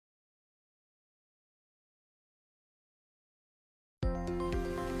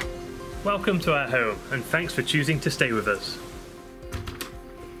Welcome to our home, and thanks for choosing to stay with us.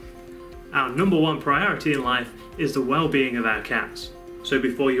 Our number one priority in life is the well-being of our cats. So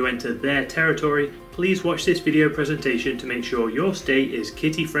before you enter their territory, please watch this video presentation to make sure your stay is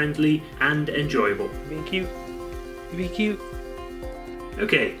kitty friendly and enjoyable. Being cute. Be cute.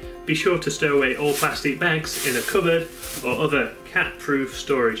 Okay, be sure to stow away all plastic bags in a cupboard or other cat-proof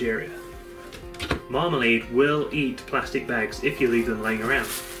storage area. Marmalade will eat plastic bags if you leave them laying around.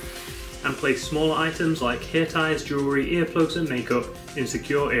 And place smaller items like hair ties, jewellery, earplugs and makeup in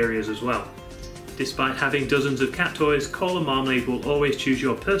secure areas as well. Despite having dozens of cat toys, Cole and Marmalade will always choose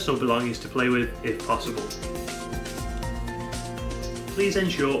your personal belongings to play with if possible. Please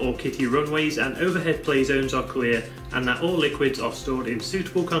ensure all kitty runways and overhead play zones are clear and that all liquids are stored in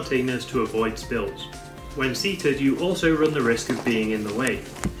suitable containers to avoid spills. When seated, you also run the risk of being in the way.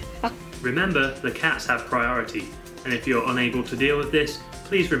 Remember, the cats have priority, and if you're unable to deal with this,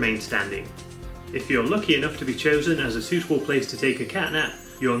 please remain standing. If you're lucky enough to be chosen as a suitable place to take a cat nap,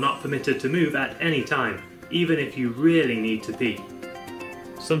 you're not permitted to move at any time, even if you really need to pee.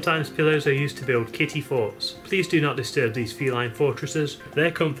 Sometimes pillows are used to build kitty forts. Please do not disturb these feline fortresses.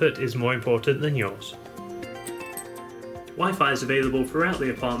 Their comfort is more important than yours. Wi-Fi is available throughout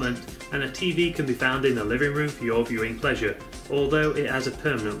the apartment, and a TV can be found in the living room for your viewing pleasure, although it has a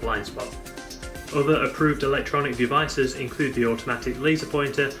permanent blind spot. Other approved electronic devices include the automatic laser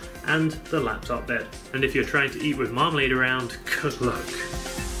pointer and the laptop bed. And if you're trying to eat with Marmalade around, good luck.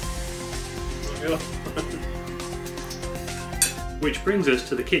 Which brings us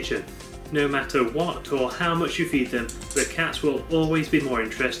to the kitchen. No matter what or how much you feed them, the cats will always be more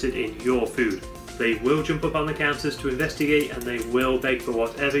interested in your food. They will jump up on the counters to investigate, and they will beg for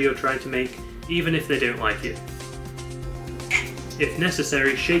whatever you're trying to make, even if they don't like it. If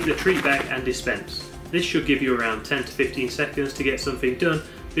necessary, shake the treat bag and dispense. This should give you around 10 to 15 seconds to get something done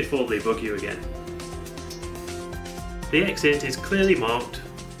before they bug you again. The exit is clearly marked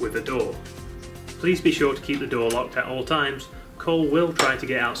with a door. Please be sure to keep the door locked at all times. Cole will try to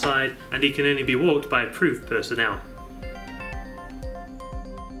get outside, and he can only be walked by approved personnel.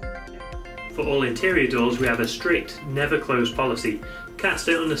 For all interior doors, we have a strict never close policy. Cats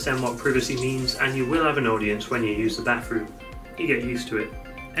don't understand what privacy means, and you will have an audience when you use the bathroom. You get used to it.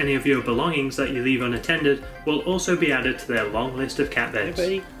 Any of your belongings that you leave unattended will also be added to their long list of cat beds.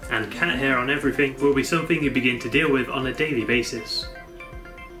 Hey, and cat hair on everything will be something you begin to deal with on a daily basis.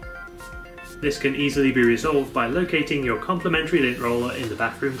 This can easily be resolved by locating your complimentary lint roller in the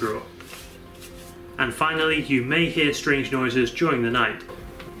bathroom drawer. And finally, you may hear strange noises during the night.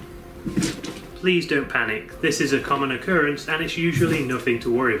 Please don't panic. This is a common occurrence and it's usually nothing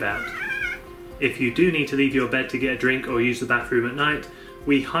to worry about. If you do need to leave your bed to get a drink or use the bathroom at night,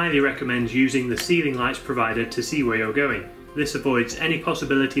 we highly recommend using the ceiling lights provided to see where you're going. This avoids any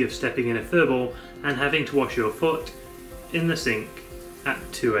possibility of stepping in a furball and having to wash your foot in the sink at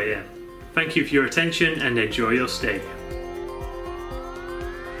 2 AM. Thank you for your attention and enjoy your stay.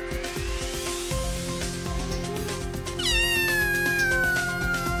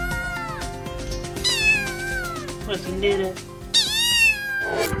 what's in there?